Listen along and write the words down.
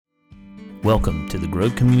Welcome to the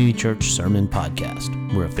Grove Community Church Sermon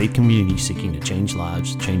Podcast. We're a faith community seeking to change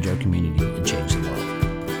lives, change our community, and change the world.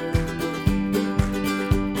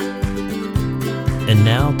 And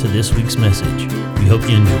now to this week's message. We hope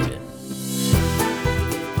you enjoy it.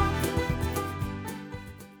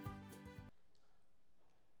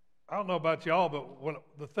 I don't know about y'all, but when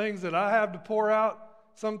the things that I have to pour out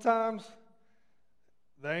sometimes,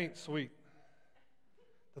 they ain't sweet.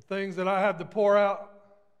 The things that I have to pour out,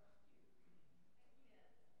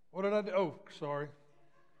 what did I do? Oh, sorry.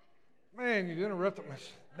 Man, you interrupted me.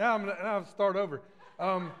 Now I'm going to start over.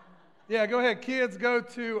 Yeah, go ahead. Kids, go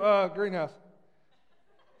to greenhouse.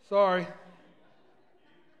 Sorry.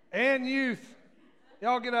 And youth,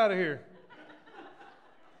 y'all get out of here.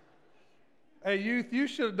 Hey, youth, you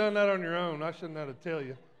should have done that on your own. I shouldn't have to tell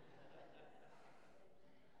you.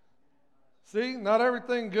 See, not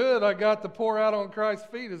everything good I got to pour out on Christ's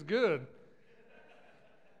feet is good.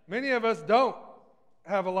 Many of us don't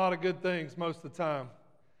have a lot of good things most of the time.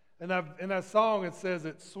 And in that song, it says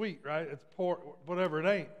it's sweet, right? It's pour, whatever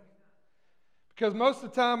it ain't. Because most of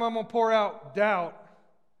the time, I'm going to pour out doubt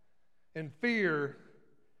and fear,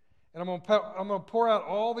 and I'm going to pour out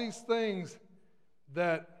all these things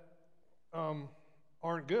that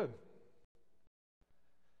aren't good.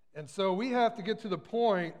 And so we have to get to the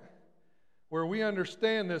point where we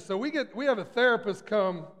understand this. So we have a therapist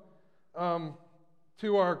come to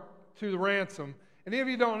the Ransom. Any of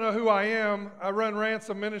you don't know who I am, I run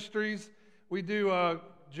Ransom Ministries. We do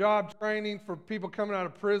job training for people coming out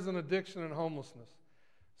of prison, addiction, and homelessness.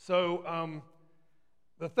 So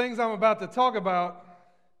the things I'm about to talk about,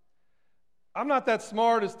 I'm not that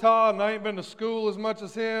smart as Todd, and I ain't been to school as much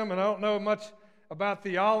as him, and I don't know much about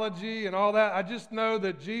theology and all that. I just know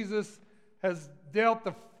that Jesus has dealt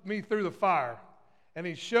me through the fire, and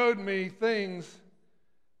he showed me things,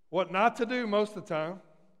 what not to do most of the time,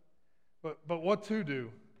 but what to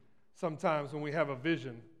do sometimes when we have a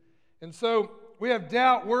vision. And so we have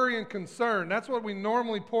doubt, worry, and concern. That's what we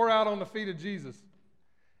normally pour out on the feet of Jesus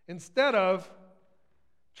instead of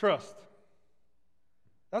trust.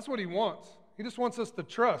 That's what he wants. He just wants us to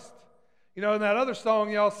trust. You know, in that other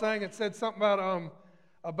song y'all sang, it said something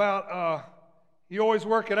about you always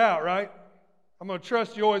work it out, right? I'm going to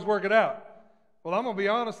trust you always work it out. Well, I'm going to be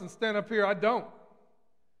honest and stand up here. I don't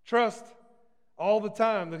trust all the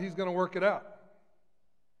time that he's going to work it out.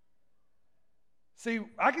 See,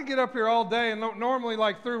 I could get up here all day, and normally,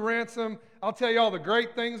 like through Ransom, I'll tell you all the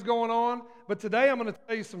great things going on, but today I'm going to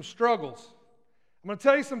tell you some struggles. I'm going to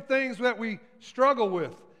tell you some things that we struggle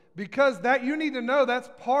with, because that you need to know that's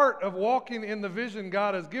part of walking in the vision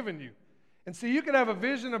God has given you. And see, you could have a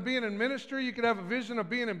vision of being in ministry, you could have a vision of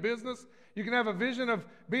being in business, you can have a vision of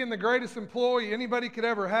being the greatest employee anybody could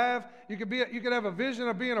ever have. You could have a vision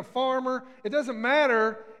of being a farmer. It doesn't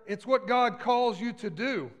matter. It's what God calls you to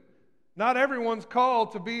do. Not everyone's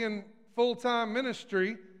called to be in full-time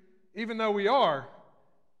ministry, even though we are,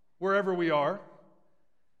 wherever we are.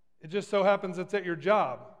 It just so happens it's at your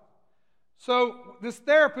job. So this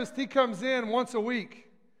therapist, he comes in once a week.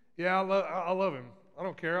 Yeah, I love him. I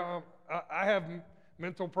don't care. I have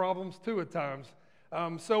mental problems too at times.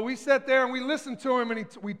 So we sat there and we listened to him, and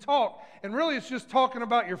we talked. And really it's just talking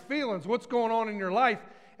about your feelings, what's going on in your life.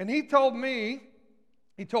 And he told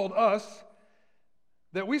us,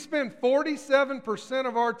 that we spend 47%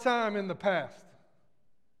 of our time in the past.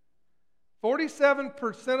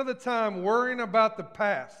 47% of the time worrying about the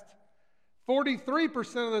past.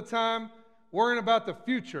 43% of the time worrying about the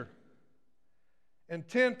future. And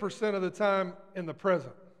 10% of the time in the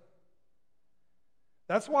present.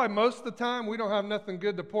 That's why most of the time we don't have nothing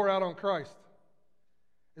good to pour out on Christ.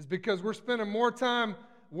 It's because we're spending more time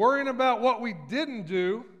worrying about what we didn't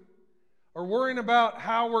do, or worrying about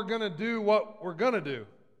how we're going to do what we're going to do,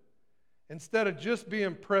 instead of just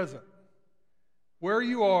being present where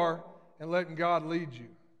you are and letting God lead you.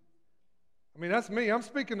 I mean, that's me. I'm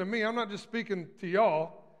speaking to me. I'm not just speaking to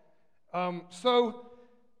y'all. So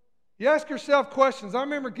you ask yourself questions. I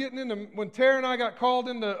remember getting into, when Tara and I got called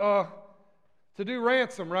into to do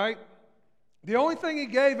Ransom, right? The only thing he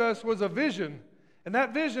gave us was a vision, and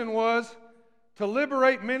that vision was to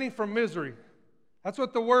liberate many from misery. That's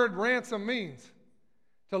what the word ransom means,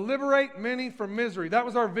 to liberate many from misery. That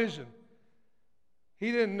was our vision.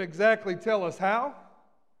 He didn't exactly tell us how.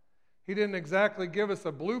 He didn't exactly give us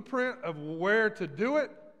a blueprint of where to do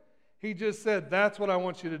it. He just said, that's what I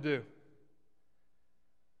want you to do.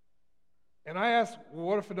 And I asked, well,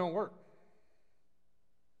 what if it don't work?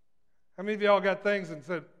 How many of y'all got things and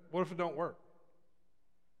said, what if it don't work?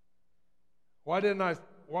 What if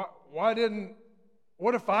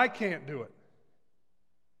I can't do it?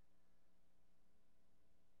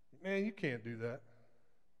 man, you can't do that.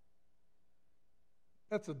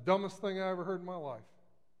 That's the dumbest thing I ever heard in my life.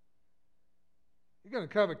 You're going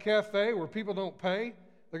to come to a cafe where people don't pay.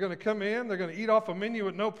 They're going to come in. They're going to eat off a menu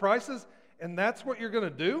with no prices. And that's what you're going to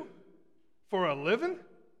do for a living?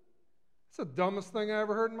 It's the dumbest thing I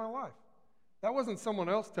ever heard in my life. That wasn't someone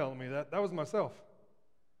else telling me that. That was myself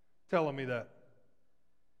telling me that.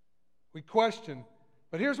 We questioned.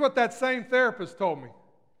 But here's what that same therapist told me.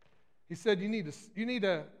 He said, you need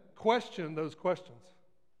to question those questions.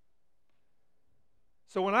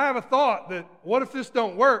 So when I have a thought that, what if this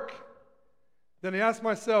don't work? Then I ask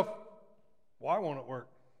myself, why won't it work?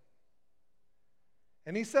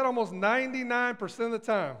 And he said almost 99% of the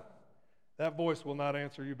time, that voice will not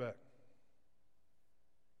answer you back.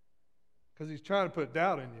 Because he's trying to put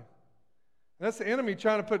doubt in you. And that's the enemy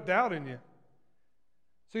trying to put doubt in you.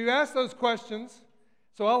 So you ask those questions.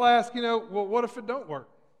 So I'll ask, well, what if it don't work?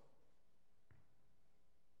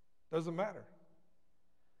 Doesn't matter.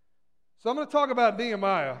 So I'm going to talk about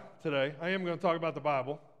Nehemiah today. I am going to talk about the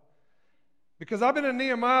Bible. Because I've been in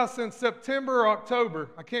Nehemiah since September or October.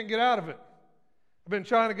 I can't get out of it. I've been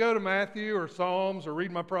trying to go to Matthew or Psalms or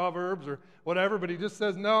read my Proverbs or whatever, but he just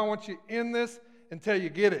says, no, I want you in this until you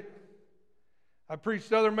get it. I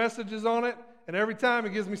preached other messages on it, and every time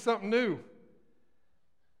he gives me something new.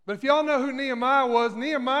 But if y'all know who Nehemiah was,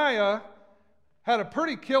 Nehemiah had a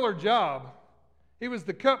pretty killer job. He was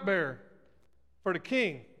the cupbearer for the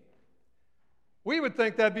king. We would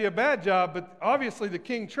think that'd be a bad job, but obviously the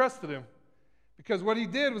king trusted him. Because what he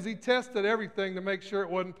did was he tested everything to make sure it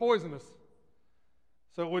wasn't poisonous,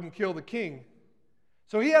 so it wouldn't kill the king.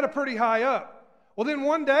 So he had a pretty high up. Well, then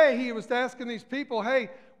one day he was asking these people, hey,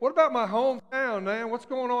 what about my hometown, man? What's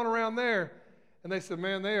going on around there? And they said,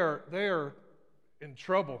 man, they are in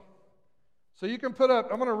trouble. So you can put up,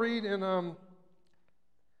 I'm going to read in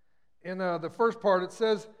the first part. It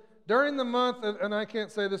says, during the month, and I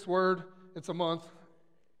can't say this word, it's a month.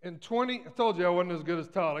 I told you I wasn't as good as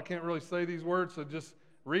Todd. I can't really say these words, so just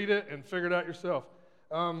read it and figure it out yourself.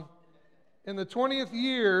 In the 20th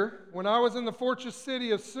year, when I was in the fortress city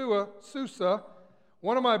of Susa,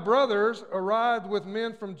 one of my brothers arrived with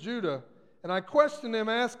men from Judah, and I questioned him,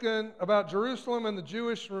 asking about Jerusalem and the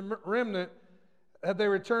Jewish remnant had they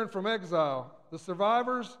returned from exile. The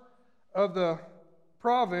survivors of the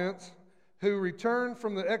province who returned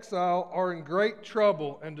from the exile are in great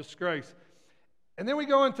trouble and disgrace. And then we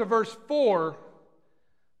go into verse 4,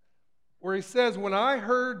 where he says, when I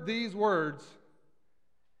heard these words,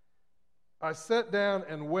 I sat down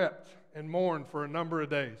and wept and mourned for a number of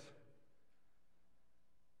days.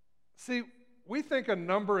 See, we think a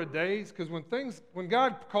number of days, because when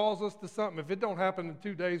God calls us to something, if it don't happen in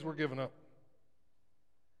 2 days, we're giving up.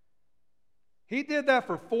 He did that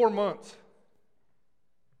for 4 months.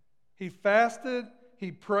 He fasted,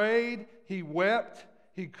 he prayed, he wept,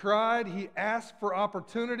 he cried, he asked for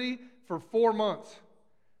opportunity for 4 months.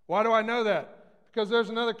 Why do I know that? Because there's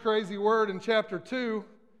another crazy word in chapter 2,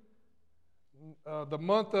 the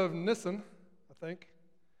month of Nisan, I think.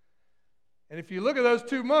 And if you look at those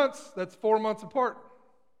 2 months, that's 4 months apart.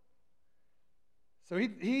 So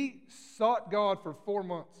he sought God for 4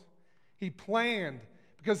 months. He planned.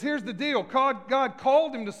 Because here's the deal. God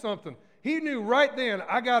called him to something. He knew right then,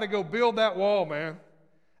 I got to go build that wall, man.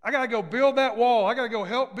 I got to go build that wall. I got to go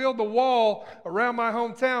help build the wall around my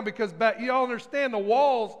hometown, because you all understand the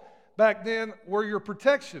walls back then were your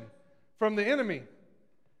protection from the enemy.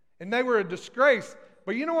 And they were a disgrace.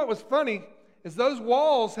 But you know what was funny is those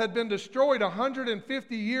walls had been destroyed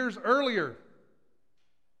 150 years earlier.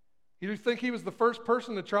 You think he was the first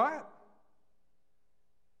person to try it?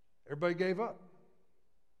 Everybody gave up.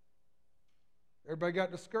 Everybody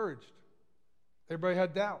got discouraged. Everybody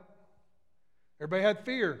had doubt. Everybody had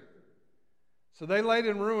fear. So they laid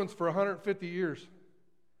in ruins for 150 years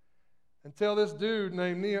until this dude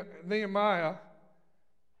named Nehemiah,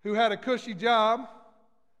 who had a cushy job,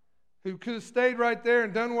 who could have stayed right there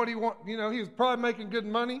and done what he wanted. He was probably making good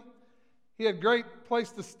money. He had a great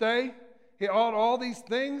place to stay. He had all these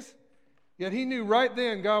things. Yet he knew right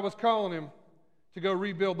then God was calling him to go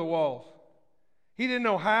rebuild the walls. He didn't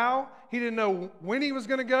know how. He didn't know when he was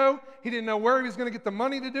going to go. He didn't know where he was going to get the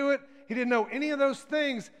money to do it. He didn't know any of those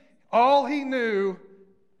things. All he knew,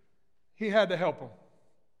 he had to help them.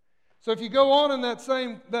 So if you go on in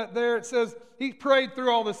that there, it says he prayed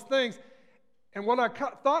through all these things. And what I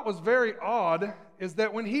thought was very odd is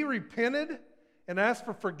that when he repented and asked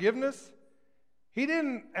for forgiveness, he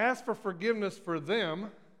didn't ask for forgiveness for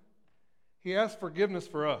them. He asked forgiveness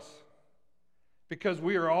for us, because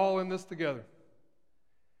we are all in this together.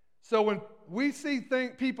 So when we see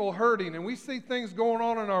people hurting and we see things going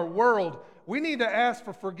on in our world, we need to ask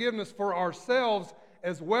for forgiveness for ourselves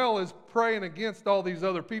as well as praying against all these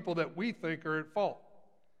other people that we think are at fault.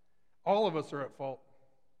 All of us are at fault.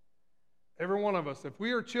 Every one of us. If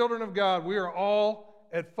we are children of God, we are all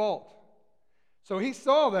at fault. So he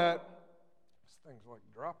saw that. This thing's like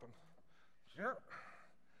dropping. Yeah.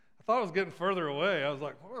 I thought it was getting further away. I was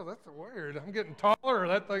like, whoa, that's weird. I'm getting taller or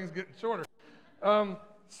that thing's getting shorter.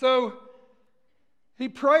 So he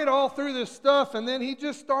prayed all through this stuff, and then he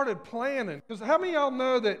just started planning. Because how many of y'all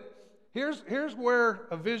know that here's where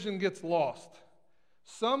a vision gets lost?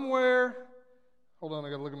 Somewhere, hold on, I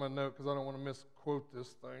got to look at my note because I don't want to misquote this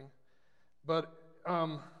thing. But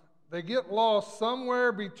they get lost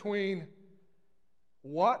somewhere between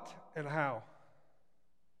what and how.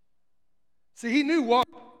 See, he knew what.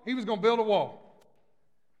 He was going to build a wall.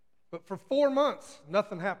 But for 4 months,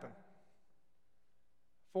 nothing happened.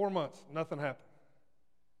 4 months, nothing happened.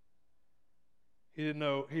 He didn't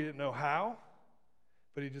know how,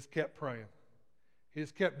 but he just kept praying. He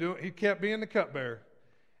kept being the cupbearer.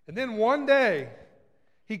 And then one day,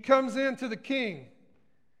 he comes into the king,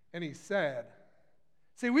 and he's sad.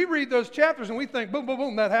 See, we read those chapters, and we think, boom, boom,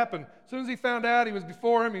 boom, that happened. As soon as he found out, he was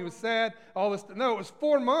before him, he was sad, all this. No, it was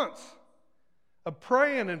 4 months of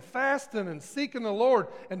praying and fasting and seeking the Lord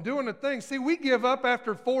and doing the things. See, we give up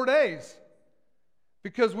after 4 days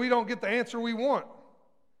because we don't get the answer we want.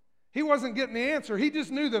 He wasn't getting the answer. He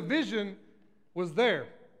just knew the vision was there.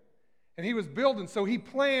 And he was building, so he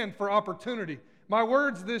planned for opportunity. My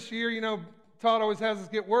words this year, Todd always has us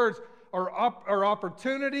get words, are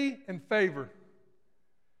opportunity and favor.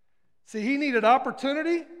 See, he needed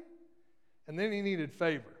opportunity, and then he needed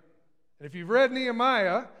favor. And if you've read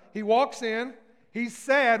Nehemiah, he walks in, he's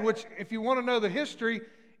sad, which if you want to know the history,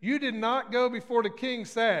 you did not go before the king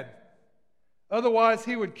sad. Otherwise,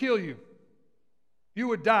 he would kill you. You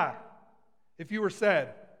would die if you were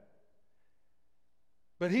sad.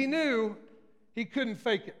 But he knew he couldn't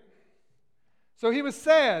fake it. So he was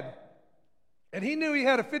sad. And he knew he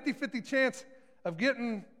had a 50-50 chance of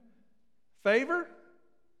getting favor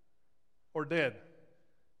or dead.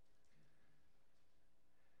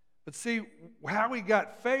 But see, how he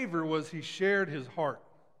got favor was he shared his heart.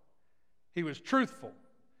 He was truthful.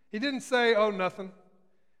 He didn't say, oh, nothing.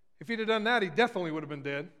 If he'd have done that, he definitely would have been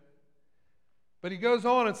dead. But he goes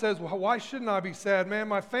on and says, well, why shouldn't I be sad, man?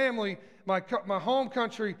 My family, my home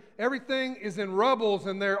country, everything is in rubbles,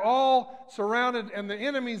 and they're all surrounded, and the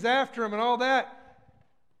enemy's after them and all that.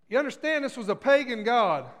 You understand this was a pagan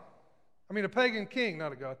god. I mean, a pagan king,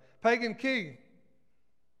 not a god. Pagan king.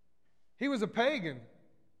 He was a pagan.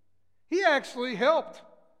 He actually helped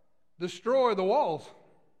destroy the walls.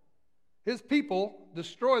 His people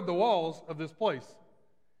destroyed the walls of this place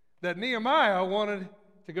that Nehemiah wanted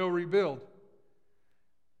to go rebuild.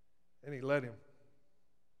 And he let him.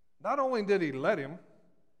 Not only did he let him,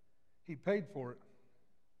 he paid for it.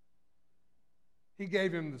 He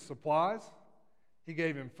gave him the supplies. He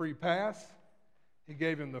gave him free pass. He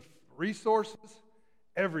gave him the resources,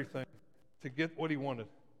 everything to get what he wanted.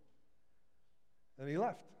 And he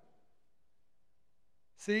left.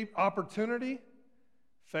 See, opportunity,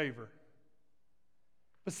 favor.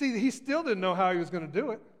 But see, he still didn't know how he was going to do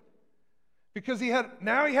it. Because he had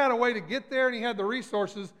a way to get there and he had the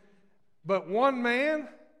resources. But one man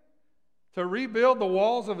to rebuild the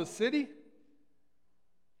walls of a city,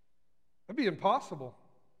 that'd be impossible.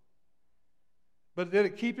 But did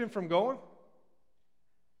it keep him from going?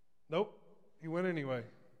 Nope. He went anyway.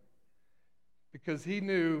 Because he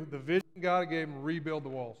knew the vision God gave him to rebuild the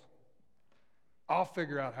walls. I'll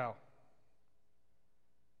figure out how.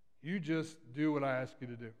 You just do what I ask you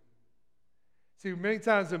to do. See, many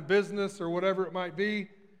times in business or whatever it might be,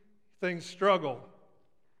 things struggle.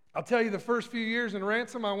 I'll tell you, the first few years in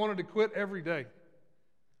Ransom, I wanted to quit every day.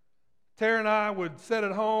 Tara and I would sit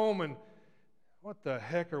at home and, what the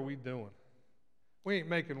heck are we doing? We ain't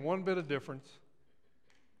making one bit of difference.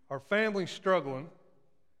 Our family's struggling.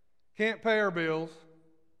 Can't pay our bills.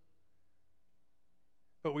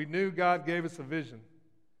 But we knew God gave us a vision.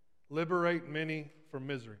 Liberate many from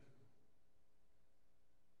misery.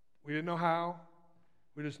 We didn't know how.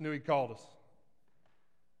 We just knew He called us.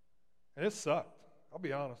 And it sucked. I'll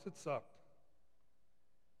be honest, it sucked.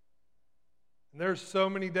 And there's so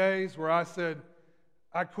many days where I said,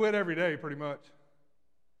 I quit every day pretty much.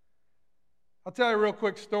 I'll tell you a real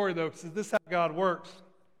quick story though, because this is how God works.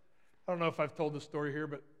 I don't know if I've told this story here,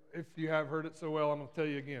 but if you have heard it so well, I'm going to tell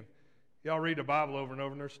you again. Y'all read the Bible over and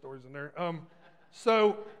over, and there's stories in there.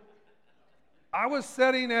 So I was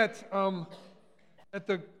sitting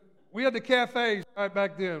we had the cafes right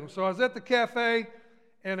back then. So I was at the cafe,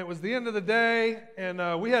 and it was the end of the day,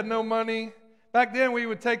 and we had no money. Back then, we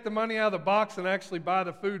would take the money out of the box and actually buy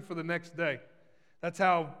the food for the next day. That's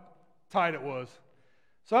how tight it was.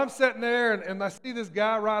 So I'm sitting there, and I see this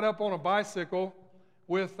guy ride up on a bicycle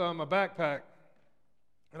with a backpack.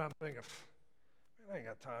 And I'm thinking, man, I ain't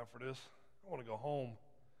got time for this. I want to go home.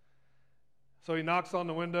 So he knocks on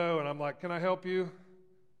the window, and I'm like, can I help you?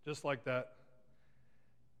 Just like that.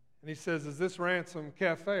 And he says, is this Ransom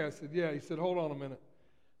Cafe? I said, yeah. He said, hold on a minute.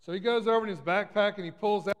 So he goes over in his backpack, and he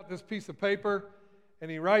pulls out this piece of paper, and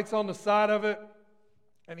he writes on the side of it,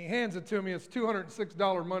 and he hands it to me. It's a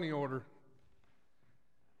 $206 money order.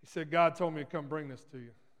 He said, God told me to come bring this to you.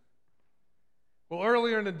 Well,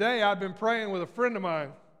 earlier in the day, I'd been praying with a friend of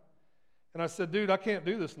mine, and I said, dude, I can't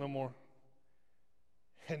do this no more.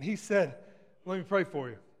 And he said, let me pray for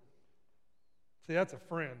you. See, that's a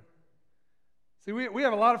friend. See, we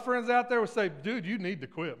have a lot of friends out there who say, dude, you need to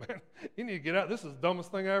quit, man. You need to get out. This is the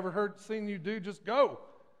dumbest thing I ever seen you do. Just go.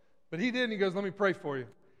 But he did, and he goes, let me pray for you.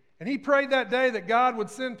 And he prayed that day that God would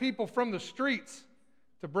send people from the streets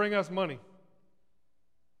to bring us money.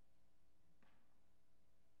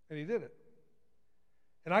 And he did it.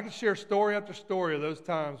 And I could share story after story of those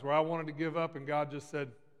times where I wanted to give up, and God just said,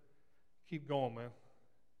 keep going, man.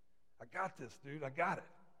 I got this, dude. I got it.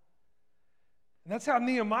 And that's how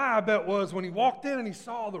Nehemiah, I bet, was when he walked in and he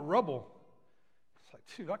saw the rubble. It's like,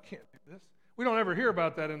 dude, I can't do this. We don't ever hear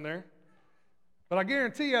about that in there. But I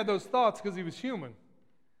guarantee he had those thoughts because he was human.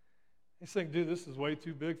 He's thinking, dude, this is way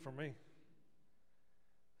too big for me.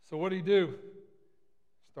 So what did he do?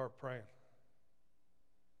 Start praying.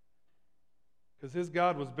 Because his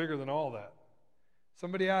God was bigger than all that.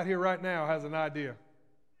 Somebody out here right now has an idea,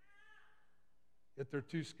 yet they're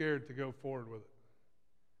too scared to go forward with it.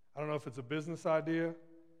 I don't know if it's a business idea.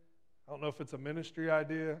 I don't know if it's a ministry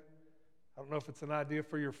idea. I don't know if it's an idea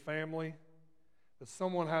for your family. But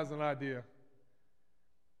someone has an idea.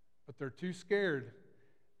 But they're too scared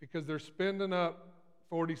because they're spending up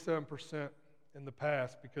 47% in the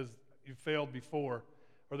past because you failed before.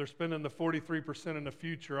 Or they're spending the 43% in the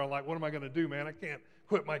future. I'm like, what am I going to do, man? I can't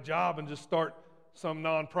quit my job and just start some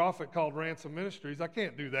nonprofit called Ransom Ministries. I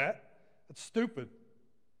can't do that. That's stupid.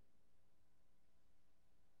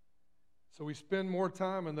 So we spend more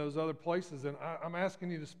time in those other places, and I'm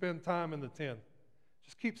asking you to spend time in the 10.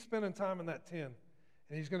 Just keep spending time in that 10. And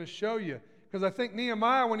he's going to show you. Because I think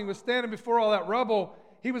Nehemiah, when he was standing before all that rubble,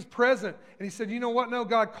 he was present. And he said, you know what? No,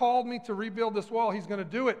 God called me to rebuild this wall. He's going to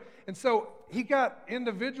do it. And so he got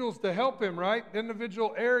individuals to help him, right?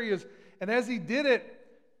 Individual areas. And as he did it,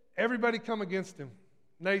 everybody come against him.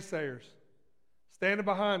 Naysayers. Standing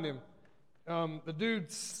behind him. The dude,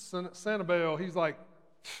 Sanabel, he's like,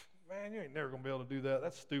 man, you ain't never going to be able to do that.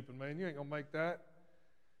 That's stupid, man. You ain't going to make that.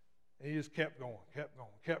 And he just kept going, kept going,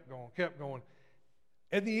 kept going, kept going.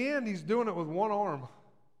 At the end, he's doing it with one arm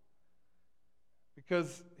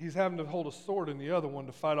because he's having to hold a sword in the other one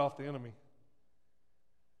to fight off the enemy.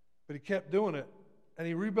 But he kept doing it, and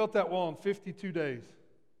he rebuilt that wall in 52 days.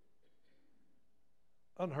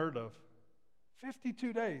 Unheard of.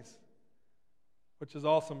 52 days, which is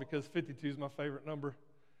awesome because 52 is my favorite number.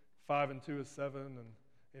 5 and 2 is 7, and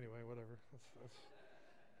anyway, whatever.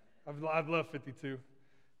 I've loved 52.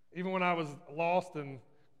 Even when I was lost and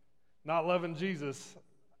not loving Jesus,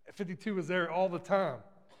 52 was there all the time.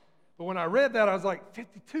 But when I read that, I was like,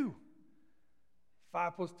 52.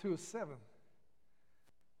 5 plus 2 is 7.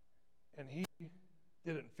 And he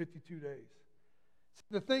did it in 52 days. See,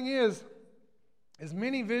 the thing is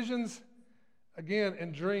many visions, again,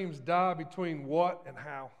 and dreams die between what and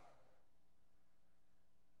how.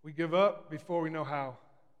 We give up before we know how.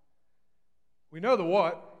 We know the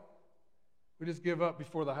what. We just give up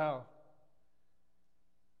before the how.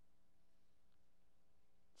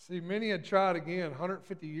 See, many had tried again,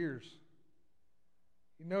 150 years.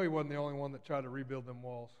 You know he wasn't the only one that tried to rebuild them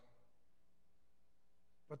walls.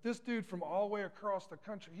 But this dude from all the way across the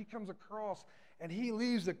country, he comes across and he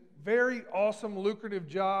leaves a very awesome, lucrative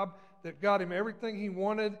job that got him everything he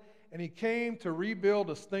wanted, and he came to rebuild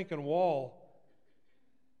a stinking wall.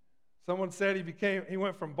 Someone said he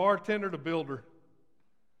went from bartender to builder.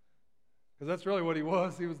 Because that's really what he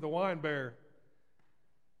was. He was the wine bearer.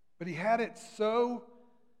 But he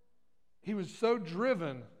was so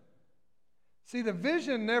driven. See, the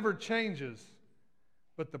vision never changes,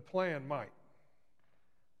 but the plan might.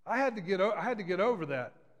 I had to get over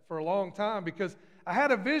that for a long time because I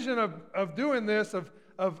had a vision of doing this,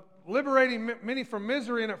 of liberating many from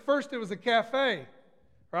misery, and at first it was a cafe,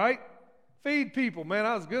 right? Feed people. Man,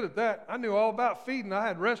 I was good at that. I knew all about feeding. I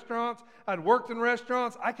had restaurants. I'd worked in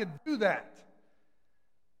restaurants. I could do that.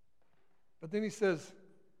 But then he says,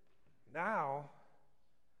 now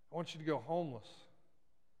I want you to go homeless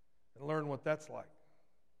and learn what that's like.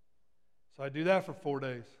 So I do that for 4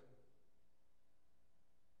 days.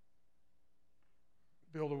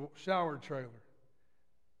 Build a shower trailer.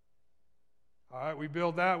 All right, we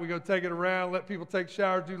build that. We go take it around, let people take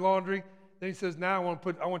showers, do laundry. Then he says, now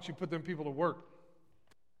I want you to put them people to work.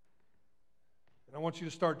 And I want you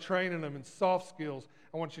to start training them in soft skills.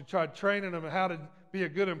 I want you to try training them in how to be a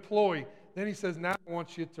good employee. Then he says, now I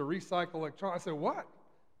want you to recycle electronics. I said, what?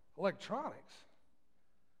 Electronics?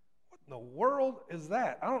 What in the world is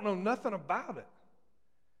that? I don't know nothing about it.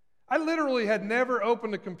 I literally had never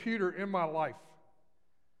opened a computer in my life.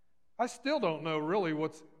 I still don't know really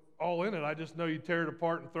what's all in it. I just know you tear it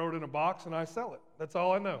apart and throw it in a box and I sell it. That's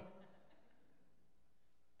all I know.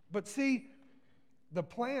 But see, the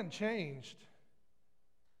plan changed,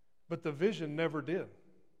 but the vision never did.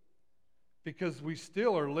 Because we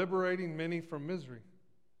still are liberating many from misery,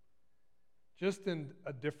 just in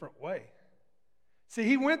a different way. See,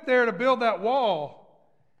 he went there to build that wall,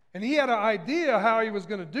 and he had an idea how he was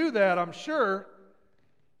going to do that, I'm sure,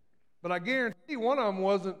 but I guarantee one of them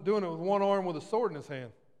wasn't doing it with one arm with a sword in his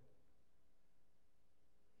hand.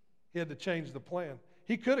 He had to change the plan.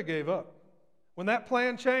 He could have gave up. When that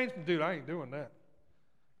plan changed, dude, I ain't doing that.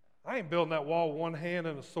 I ain't building that wall with one hand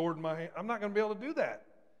and a sword in my hand. I'm not going to be able to do that.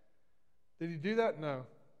 Did he do that? No.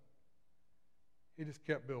 He just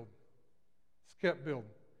kept building. Just kept building.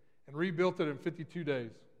 And rebuilt it in 52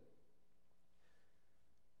 days.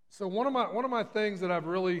 So one of my things that I've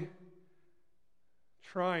really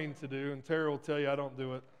trying to do, and Terry will tell you I don't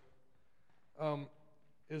do it,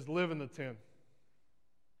 is live in the 10.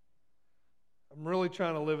 I'm really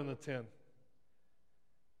trying to live in the 10.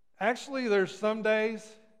 Actually, there's some days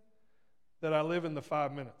that I live in the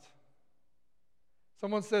 5 minutes.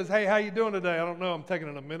 Someone says, hey, how you doing today? I don't know. I'm taking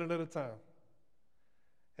it a minute at a time.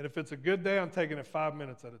 And if it's a good day, I'm taking it 5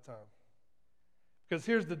 minutes at a time. Because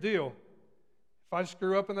here's the deal. If I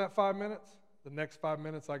screw up in that 5 minutes, the next 5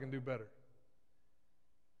 minutes I can do better.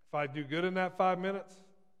 If I do good in that 5 minutes,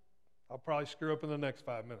 I'll probably screw up in the next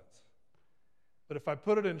 5 minutes. But if I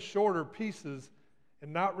put it in shorter pieces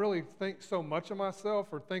and not really think so much of myself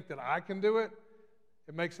or think that I can do it,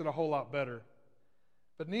 it makes it a whole lot better.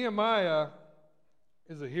 But Nehemiah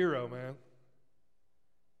is a hero, man.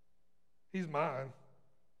 He's mine.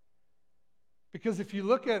 Because if you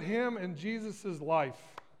look at him and Jesus' life,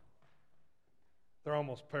 they're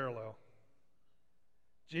almost parallel.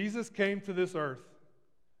 Jesus came to this earth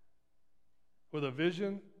with a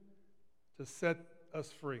vision to set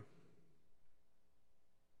us free.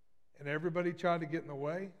 And everybody tried to get in the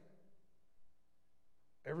way.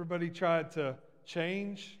 Everybody tried to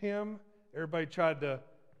change him. Everybody tried to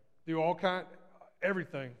do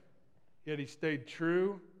everything. Yet he stayed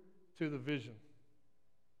true to the vision.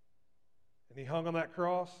 And he hung on that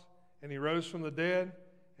cross, and he rose from the dead,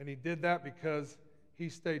 and he did that because he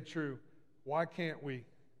stayed true. Why can't we?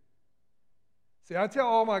 See, I tell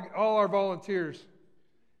all our volunteers,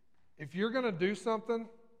 if you're going to do something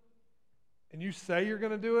and you say you're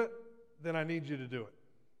going to do it, then I need you to do it.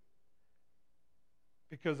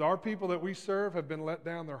 Because our people that we serve have been let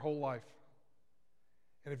down their whole life.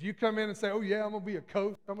 And if you come in and say, oh yeah, I'm going to be a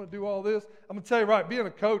coach, I'm going to do all this, I'm going to tell you right, being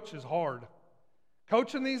a coach is hard.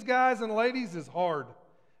 Coaching these guys and ladies is hard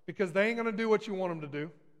because they ain't going to do what you want them to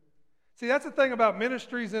do. See, that's the thing about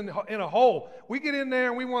ministries in a whole. We get in there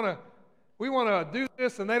and we want to do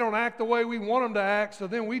this and they don't act the way we want them to act, so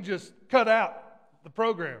then we just cut out the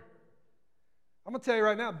program. I'm going to tell you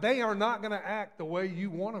right now, they are not going to act the way you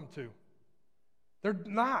want them to. They're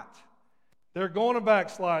not. They're going to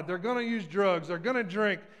backslide. They're going to use drugs. They're going to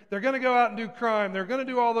drink. They're going to go out and do crime. They're going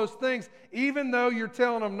to do all those things, even though you're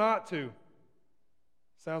telling them not to.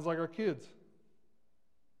 Sounds like our kids.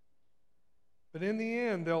 But in the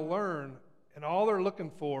end, they'll learn, and all they're looking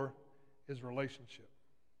for is relationship.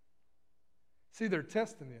 See, they're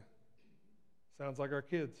testing you. Sounds like our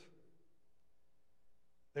kids.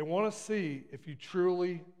 They want to see if you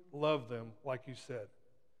truly love them like you said.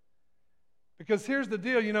 Because here's the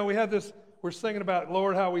deal, we have this, we're singing about,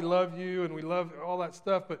 Lord, how we love you, and we love all that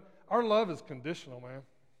stuff, but our love is conditional, man.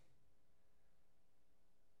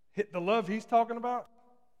 The love he's talking about,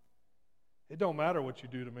 it don't matter what you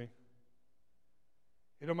do to me.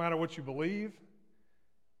 It don't matter what you believe.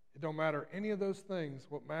 It don't matter any of those things.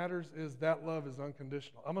 What matters is that love is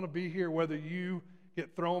unconditional. I'm going to be here whether you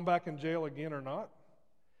get thrown back in jail again or not.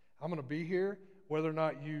 I'm going to be here whether or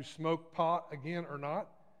not you smoke pot again or not,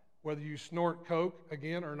 whether you snort coke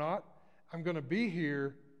again or not. I'm going to be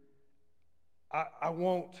here. I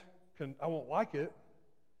won't like it,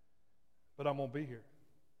 but I'm going to be here.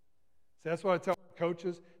 See, that's what I tell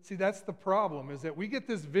coaches. See, that's the problem, is that we get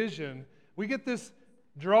this vision, we get this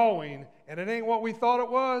drawing, and it ain't what we thought it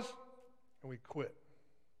was, and we quit.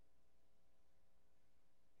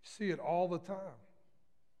 You see it all the time.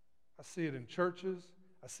 I see it in churches.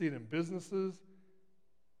 I see it in businesses.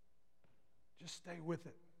 Just stay with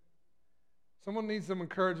it. Someone needs some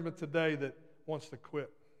encouragement today that wants to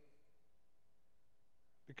quit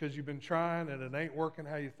because you've been trying and it ain't working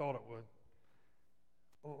how you thought it would.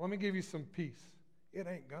 Well, let me give you some peace. It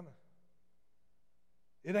ain't gonna.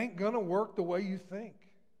 It ain't gonna work the way you think.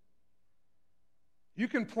 You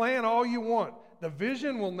can plan all you want. The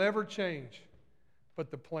vision will never change,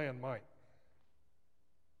 but the plan might.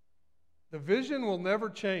 The vision will never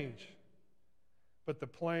change, but the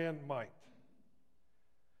plan might.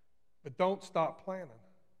 But don't stop planning.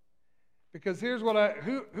 Because here's what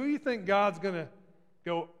who you think God's going to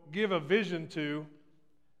go give a vision to?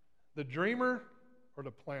 The dreamer or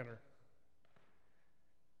the planner?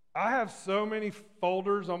 I have so many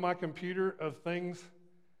folders on my computer of things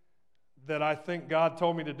that I think God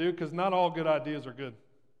told me to do, because not all good ideas are good.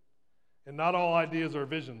 And not all ideas are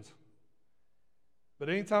visions. But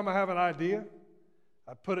anytime I have an idea,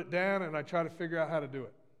 I put it down and I try to figure out how to do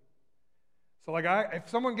it. So if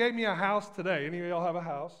someone gave me a house today, any of y'all have a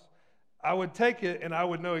house, I would take it and I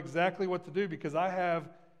would know exactly what to do, because I have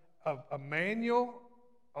a manual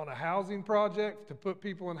on a housing project to put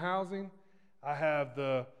people in housing. I have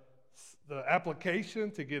the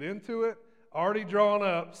application to get into it, already drawn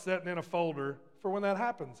up, sitting in a folder for when that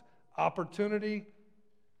happens. Opportunity,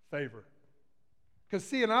 favor. Because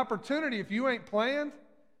see, an opportunity, if you ain't planned,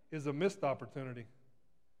 is a missed opportunity.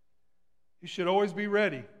 You should always be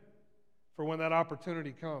ready for when that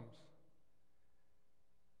opportunity comes.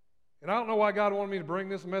 And I don't know why God wanted me to bring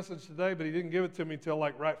this message today, but he didn't give it to me till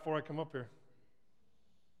right before I come up here.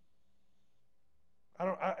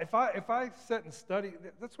 If I sit and study,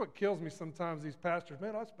 that's what kills me sometimes, these pastors.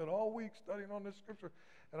 Man, I spent all week studying on this scripture.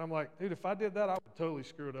 And I'm like, dude, if I did that, I would totally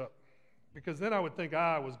screw it up. Because then I would think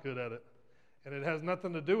I was good at it. And it has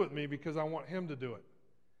nothing to do with me, because I want him to do it.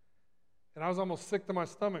 And I was almost sick to my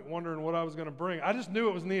stomach wondering what I was going to bring. I just knew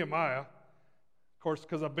it was Nehemiah. Of course,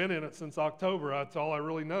 because I've been in it since October. That's all I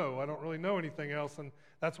really know. I don't really know anything else, and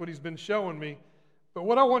that's what he's been showing me. But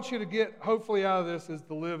what I want you to get, hopefully, out of this is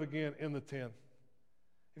to live again in the 10.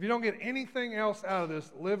 If you don't get anything else out of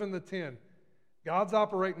this, live in the 10. God's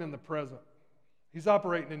operating in the present. He's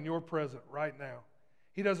operating in your present right now.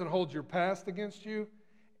 He doesn't hold your past against you.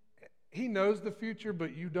 He knows the future,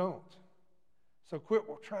 but you don't. So quit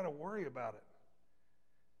trying to worry about it.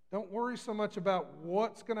 Don't worry so much about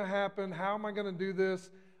what's going to happen, how am I going to do this,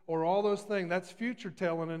 or all those things. That's future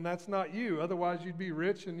telling, and that's not you. Otherwise, you'd be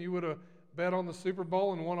rich and you would have bet on the Super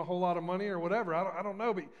Bowl and won a whole lot of money or whatever. I don't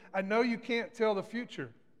know, but I know you can't tell the future.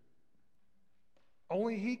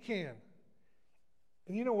 Only he can.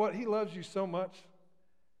 And you know what? He loves you so much.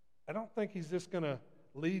 I don't think he's just going to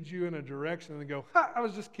lead you in a direction and go, ha, I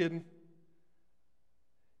was just kidding.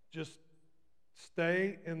 Just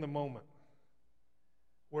stay in the moment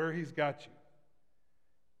where he's got you.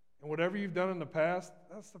 And whatever you've done in the past,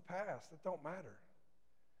 that's the past. It don't matter.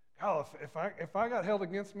 God, if I got held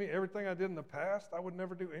against me, everything I did in the past, I would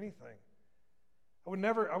never do anything. I would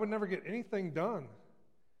never get anything done.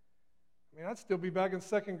 I mean, I'd still be back in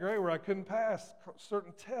second grade where I couldn't pass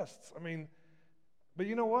certain tests. But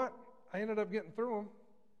you know what? I ended up getting through them.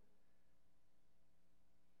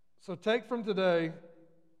 So take from today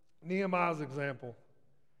Nehemiah's example.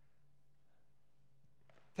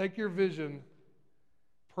 Take your vision,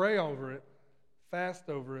 pray over it, fast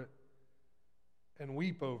over it, and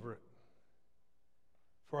weep over it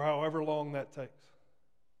for however long that takes.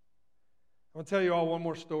 I'm going to tell you all one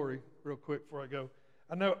more story real quick before I go.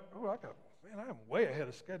 I know, I'm way ahead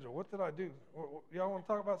of schedule. What did I do? Y'all want to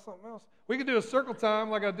talk about something else? We could do a circle time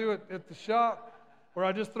like I do at the shop, where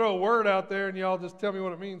I just throw a word out there and y'all just tell me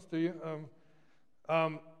what it means to you.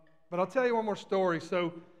 But I'll tell you one more story.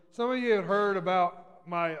 So some of you have heard about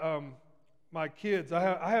my kids.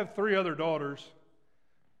 I have 3 other daughters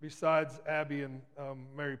besides Abby and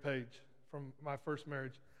Mary Page from my first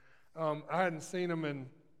marriage. I hadn't seen them in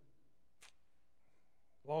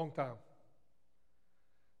a long time.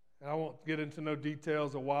 And I won't get into no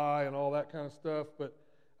details of why and all that kind of stuff, but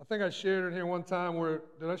I think I shared it here one time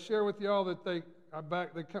did I share with y'all that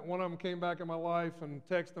one of them came back in my life and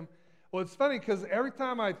text them? Well, it's funny because every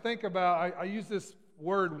time I think about, I use this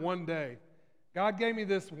word one day. God gave me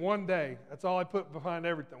this one day. That's all I put behind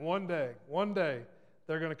everything. One day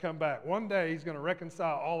they're going to come back. One day he's going to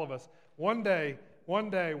reconcile all of us. One day.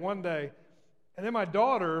 And then my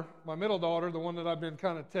daughter, my middle daughter, the one that I've been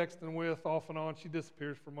kind of texting with off and on, she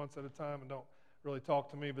disappears for months at a time and don't really talk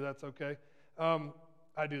to me, but that's okay.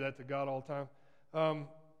 I do that to God all the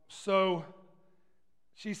So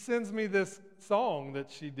she sends me this song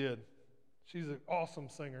that she did. She's an awesome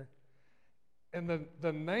singer. And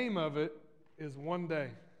the name of it is One Day.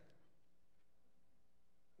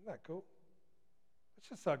 Isn't that cool? That's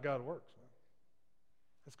just how God works, man.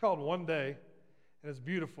 It's called One Day, and it's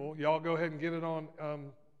beautiful. Y'all go ahead and get it on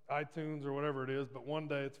iTunes or whatever it is, but One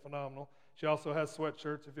Day, it's phenomenal. She also has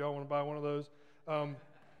sweatshirts if y'all want to buy one of those.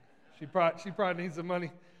 She probably needs the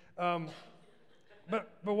money. But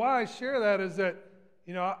why I share that is that,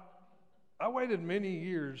 I waited many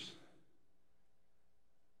years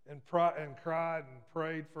and cried and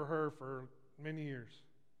prayed for her for many years.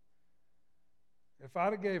 If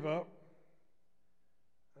I'd have gave up,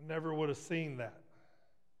 I never would have seen that.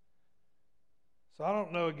 So I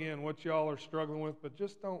don't know, again, what y'all are struggling with, but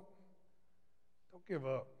just don't give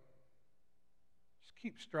up. Just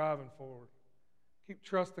keep striving forward. Keep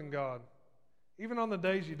trusting God. Even on the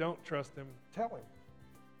days you don't trust Him, tell Him,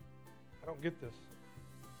 I don't get this.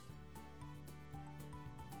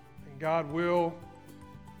 And God will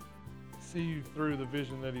see you through the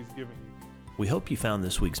vision that He's given you. We hope you found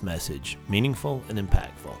this week's message meaningful and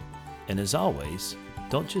impactful. And as always,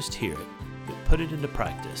 don't just hear it, but put it into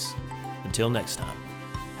practice. Until next time,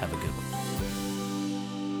 have a good one.